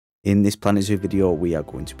In this Planet Zoo video, we are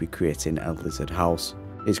going to be creating a lizard house.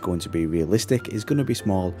 It's going to be realistic, it's going to be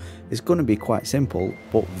small, it's going to be quite simple,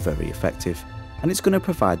 but very effective. And it's going to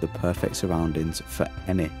provide the perfect surroundings for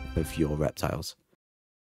any of your reptiles.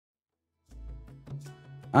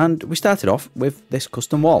 And we started off with this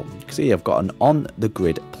custom wall. You can see I've got an on the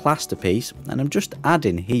grid plaster piece, and I'm just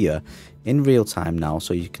adding here in real time now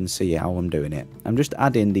so you can see how I'm doing it. I'm just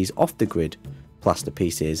adding these off the grid plaster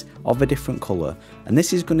pieces of a different colour, and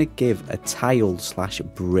this is going to give a tiled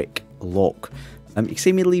 / brick look. You can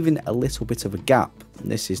see me leaving a little bit of a gap.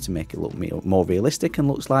 This is to make it look more realistic and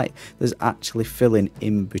looks like there's actually filling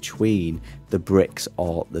in between the bricks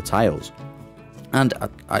or the tiles. And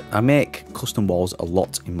I make custom walls a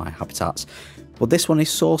lot in my habitats, but this one is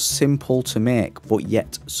so simple to make but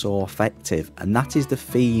yet so effective, and that is the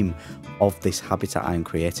theme of this habitat I'm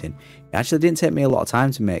creating. It actually didn't take me a lot of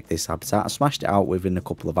time to make this habitat. I smashed it out within a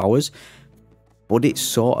couple of hours, but it's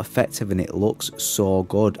so effective and it looks so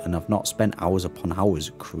good, and I've not spent hours upon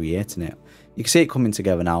hours creating it. You can see it coming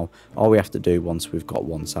together now. All we have to do once we've got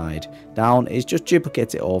one side down is just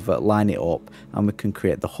duplicate it over, line it up, and we can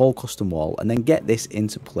create the whole custom wall and then get this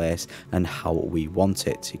into place and how we want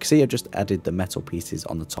it. You can see I just added the metal pieces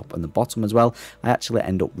on the top and the bottom as well. I actually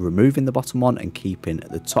end up removing the bottom one and keeping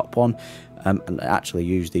the top one, and I actually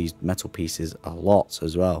use these metal pieces a lot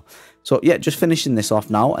as well. So yeah, just finishing this off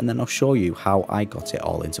now, and then I'll show you how I got it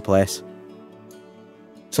all into place.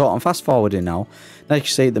 So I'm fast forwarding now. Now you can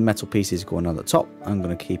see the metal pieces going on the top. I'm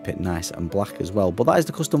going to keep it nice and black as well. But that is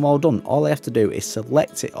the custom wall done. All I have to do is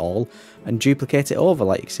select it all and duplicate it over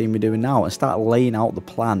like you see me doing now, and start laying out the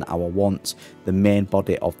plan how I want the main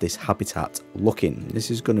body of this habitat looking. This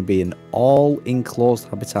is going to be an all enclosed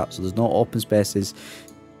habitat, so there's no open spaces.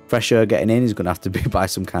 Fresh air getting in is going to have to be by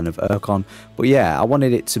some kind of aircon. But yeah, I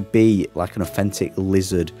wanted it to be like an authentic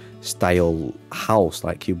lizard style house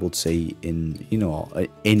like you would see in, you know,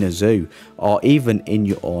 in a zoo, or even in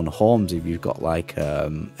your own homes. If you've got like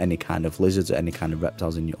any kind of lizards or any kind of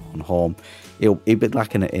reptiles in your own home, it'd be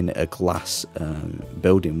like in a glass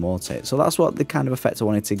building, won't it? So that's what the kind of effect I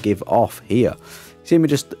wanted to give off here. See me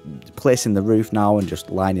just placing the roof now and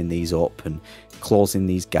just lining these up and closing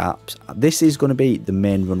these gaps. This is going to be the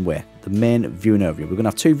main runway, the main viewing area. We're going to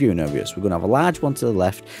have two viewing areas. We're going to have a large one to the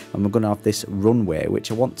left, and we're going to have this runway,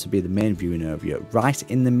 which I want to be the main viewing area, right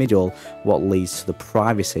in the middle, what leads to the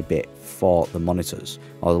privacy bit for the monitors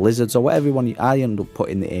or the lizards or whatever you want. I end up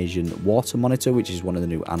putting the Asian water monitor, which is one of the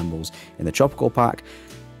new animals in the tropical park.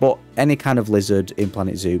 But any kind of lizard in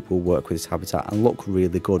Planet Zoo will work with this habitat and look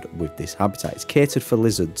really good with this habitat. It's catered for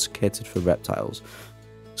lizards, catered for reptiles.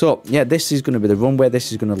 So yeah, this is going to be the runway.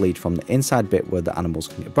 This is going to lead from the inside bit where the animals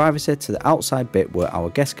can get privacy to the outside bit where our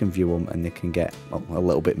guests can view them and they can get, well, a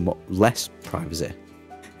little bit less privacy,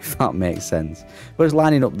 if that makes sense. We're just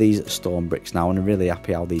lining up these stone bricks now, and I'm really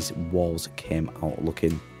happy how these walls came out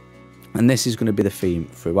looking. And this is going to be the theme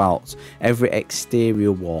throughout. Every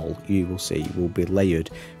exterior wall you will see will be layered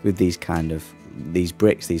with these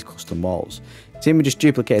bricks, these custom walls. See me just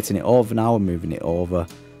duplicating it over now and moving it over.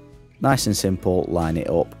 Nice and simple, line it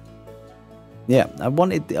up. Yeah, I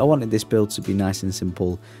wanted this build to be nice and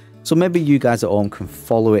simple, so maybe you guys at home can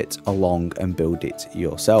follow it along and build it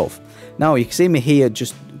yourself. Now you can see me here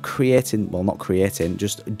just creating, well, not creating,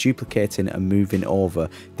 just duplicating and moving over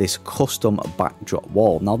this custom backdrop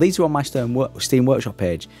wall. Now these are on my Steam Workshop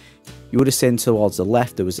page. You would have seen towards the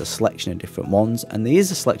left there was a selection of different ones, and there is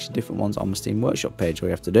a selection of different ones on my Steam Workshop page. All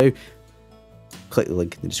you have to do, click the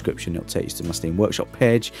link in the description, it'll take you to my Steam Workshop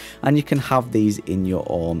page, and you can have these in your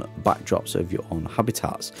own backdrops of your own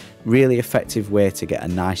habitats. Really effective way to get a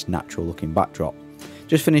nice natural looking backdrop.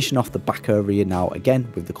 Just finishing off the back area now,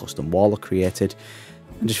 again with the custom wall I created,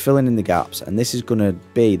 and just filling in the gaps. And this is going to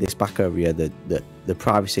be this back area, the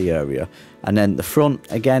privacy area, and then the front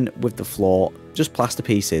again with the floor, just plaster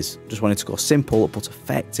pieces. Just wanted to go simple but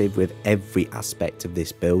effective with every aspect of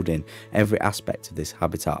this building, every aspect of this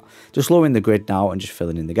habitat. Just lowering the grid now and just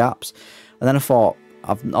filling in the gaps. And then I thought,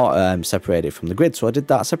 I've not separated it from the grid, so I did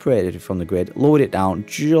that, separated it from the grid, lowered it down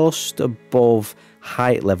just above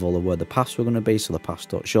height level of where the paths were going to be, so the paths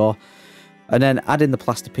don't show. And then adding the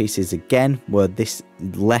plaster pieces again where this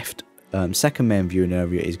left second main viewing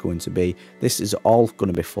area is going to be. This is all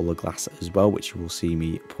going to be full of glass as well, which you will see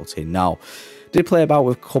me put in now. Did play about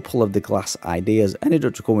with a couple of the glass ideas, ended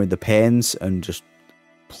up just going with the panes and just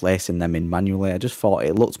placing them in manually. I just thought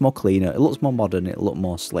it looks more cleaner, it looks more modern, it looked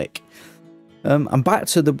more slick. I'm back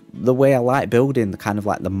to the way I like building, the kind of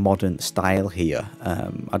like the modern style here.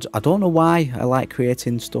 I don't know why I like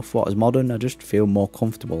creating stuff what is modern. I just feel more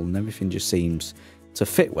comfortable and everything just seems to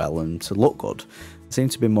fit well and to look good. I seem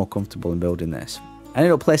to be more comfortable in building this. I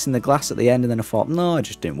ended up placing the glass at the end, and then I thought, no, it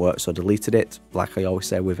just didn't work, so I deleted it. Like I always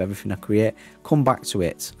say with everything I create, come back to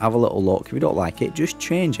it, have a little look. If you don't like it, just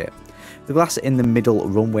change it. The glass in the middle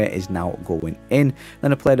runway is now going in.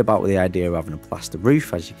 Then I played about with the idea of having a plaster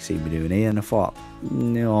roof, as you can see me doing here, and I thought,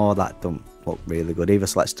 no, that don't look really good either,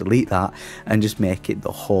 so let's delete that and just make it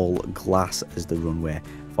the whole glass as the runway.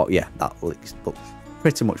 I thought, yeah, that looks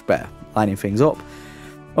pretty much better, lining things up.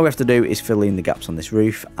 All we have to do is fill in the gaps on this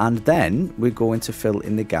roof, and then we're going to fill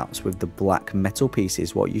in the gaps with the black metal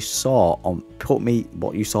pieces. What you saw put me.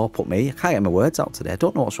 I can't get my words out today. I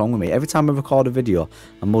don't know what's wrong with me. Every time I record a video,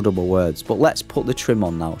 I muddle my words. But let's put the trim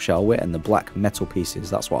on now, shall we? And the black metal pieces.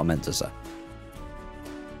 That's what I meant to say.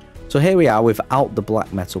 So here we are without the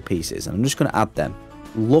black metal pieces, and I'm just going to add them.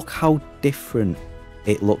 Look how different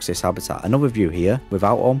it looks, this habitat. Another view here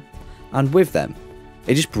without them, and with them.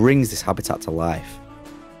 It just brings this habitat to life.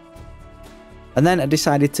 And then I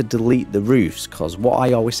decided to delete the roofs, because what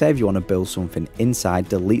I always say, if you want to build something inside,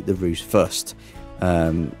 delete the roofs first,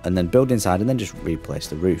 and then build inside, and then just replace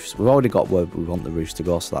the roofs. We've already got where we want the roofs to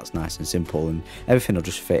go, so that's nice and simple, and everything will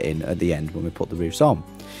just fit in at the end when we put the roofs on.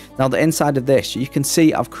 Now the inside of this, you can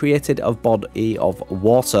see I've created a body of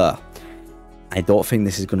water. I don't think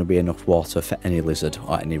this is going to be enough water for any lizard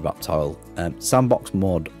or any reptile. Sandbox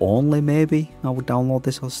mode only, maybe. I would download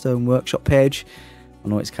this on the Stone Workshop page. I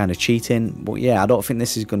know it's kind of cheating, but yeah, I don't think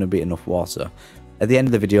this is going to be enough water. At the end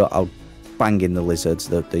of the video, I'll bang in the lizards,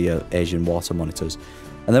 the Asian water monitors,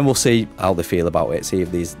 and then we'll see how they feel about it, see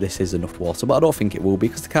if this is enough water. But I don't think it will be,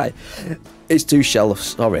 because it's too shallow.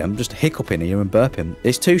 Sorry, I'm just hiccuping here and burping.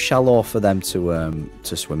 It's too shallow for them to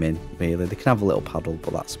swim in, really. They can have a little paddle,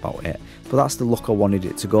 but that's about it. But that's the look I wanted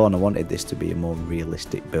it to go, and I wanted this to be a more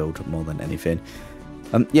realistic build more than anything.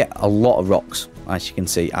 Yeah, a lot of rocks. As you can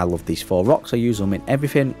see, I love these 4 rocks. I use them in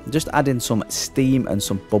everything. Just adding some steam and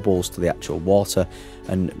some bubbles to the actual water,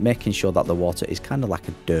 and making sure that the water is kind of like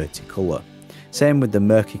a dirty colour. Same with the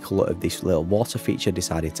murky colour of this little water feature I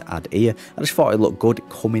decided to add here. I just thought it looked good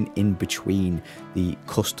coming in between the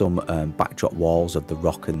custom backdrop walls of the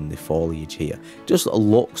rock and the foliage here. Just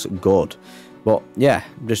looks good. But yeah,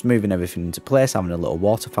 just moving everything into place, having a little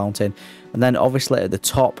water fountain. And then obviously at the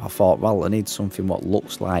top, I thought, well, I need something what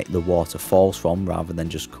looks like the water falls from, rather than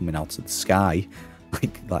just coming out of the sky,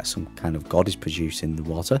 like some kind of god is producing the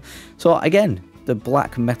water. So again, the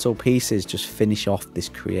black metal pieces just finish off this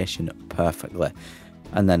creation perfectly.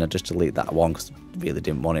 And then I just delete that one, because I really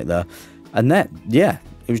didn't want it there. And then, yeah,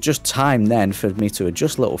 it was just time then for me to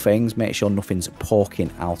adjust little things, make sure nothing's poking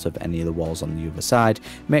out of any of the walls on the other side,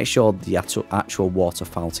 make sure the actual water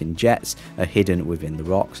fountain jets are hidden within the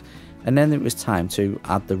rocks, and then it was time to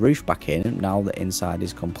add the roof back in now the inside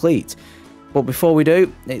is complete. But before we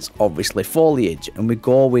do, it's obviously foliage, and we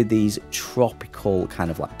go with these tropical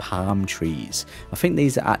kind of like palm trees. I think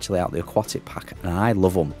these are actually out the aquatic pack, and I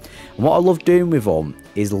love them. And what I love doing with them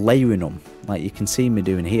is layering them, like you can see me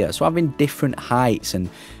doing here. So having different heights and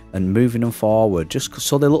moving them forward, just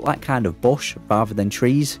so they look like kind of bush rather than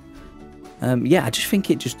trees. Yeah, I just think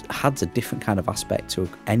it just adds a different kind of aspect to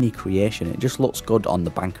any creation. It just looks good on the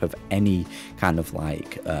bank of any kind of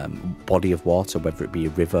like body of water, whether it be a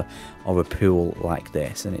river or a pool like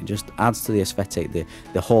this, and it just adds to the aesthetic,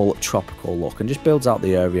 the whole tropical look, and just builds out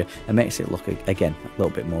the area and makes it look, again, a little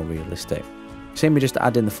bit more realistic. Same with just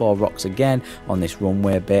adding the 4 rocks again on this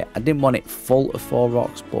runway bit. I didn't want it full of 4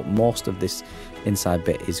 rocks, but most of this inside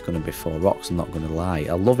bit is going to be 4 rocks, I'm not going to lie.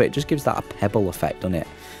 I love it, it just gives that a pebble effect on it.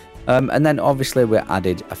 And then obviously we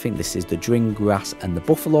added, I think this is the dring grass and the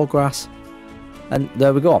buffalo grass, and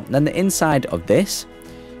there we go. And then the inside of this,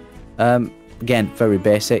 again, very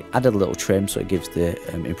basic, added a little trim so it gives the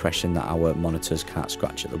impression that our monitors can't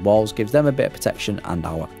scratch at the walls, gives them a bit of protection, and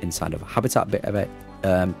our inside of a habitat bit of it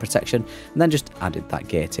protection, and then just added that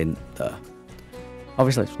gate in there.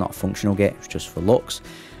 Obviously it's not a functional gate, it's just for looks.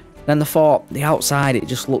 Then I thought the outside, it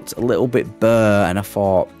just looked a little bit bare, and I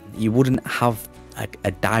thought you wouldn't have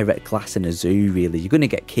a direct glass in a zoo, really. You're going to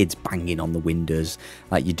get kids banging on the windows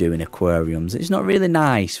like you do in aquariums. It's not really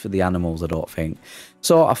nice for the animals, I don't think.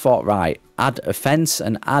 So I thought, right, add a fence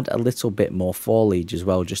and add a little bit more foliage as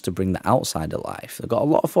well, just to bring the outside alive. I've got a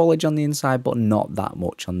lot of foliage on the inside, but not that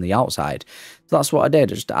much on the outside. So that's what I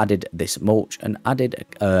did. I just added this mulch and added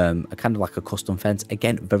a kind of like a custom fence.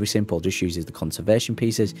 Again, very simple, just uses the conservation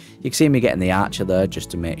pieces. You can see me getting the archer there just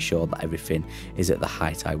to make sure that everything is at the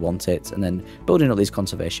height I want it. And then building up these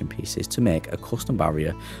conservation pieces to make a custom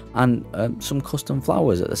barrier and some custom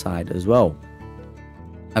flowers at the side as well.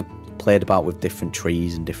 I've played about with different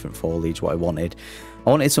trees and different foliage, what I wanted. I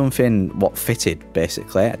wanted something what fitted,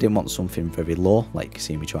 basically. I didn't want something very low, like you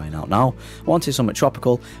see me trying out now. I wanted something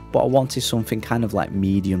tropical, but I wanted something kind of like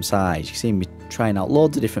medium size. You see me trying out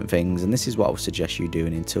loads of different things, and this is what I would suggest you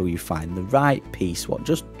doing until you find the right piece, what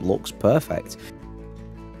just looks perfect.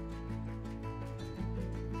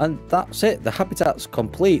 And that's it, the habitat's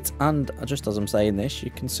complete, and just as I'm saying this, you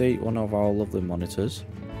can see one of our lovely monitors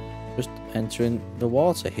just entering the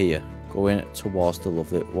water here, going towards the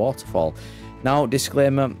lovely waterfall. Now,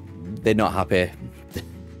 disclaimer, they're not happy.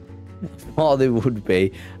 I thought they would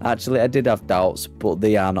be. Actually, I did have doubts, but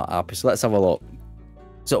they are not happy. So let's have a look.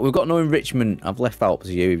 So we've got no enrichment. I've left out for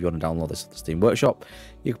you if you want to download this at the Steam Workshop.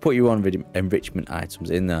 You can put your own enrichment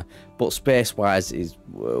items in there. But space-wise, is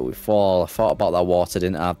I thought about that water,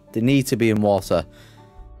 didn't I? They need to be in water.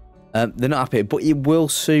 They're not happy, but it will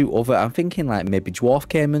suit other. I'm thinking like maybe dwarf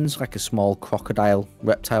caimans, like a small crocodile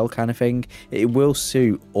reptile kind of thing. It will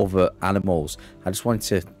suit other animals. I just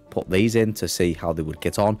wanted to put these in to see how they would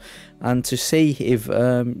get on, and to see if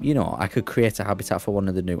you know, I could create a habitat for one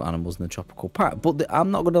of the new animals in the tropical park. But I'm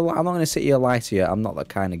not gonna sit here and lie to you. I'm not that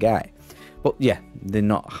kind of guy. But yeah, they're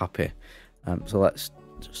not happy. So let's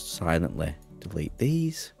just silently delete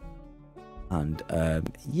these. And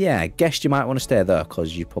yeah, I guess you might want to stay there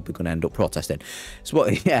because you're probably going to end up protesting. So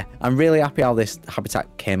yeah, I'm really happy how this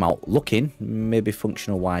habitat came out looking. Maybe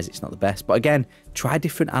functional wise it's not the best, but again, try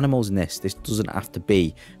different animals in this. This doesn't have to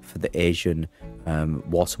be for the Asian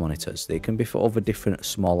water monitors. They can be for other different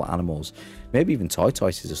smaller animals. Maybe even toy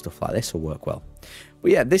toys and stuff like this will work well.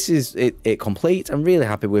 But yeah, this is it complete. I'm really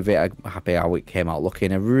happy with it. I'm happy how it came out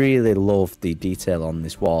looking. I really love the detail on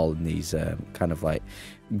this wall and these kind of like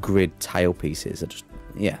grid tile pieces.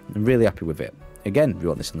 Yeah, I'm really happy with it. Again, if you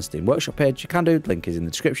want this on the Steam Workshop page, you can do. Link is in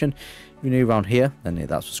the description. If you're new around here, then hit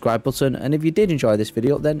that subscribe button. And if you did enjoy this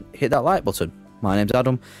video, then hit that like button. My name's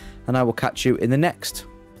Adam, and I will catch you in the next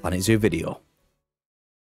Planet Zoo video.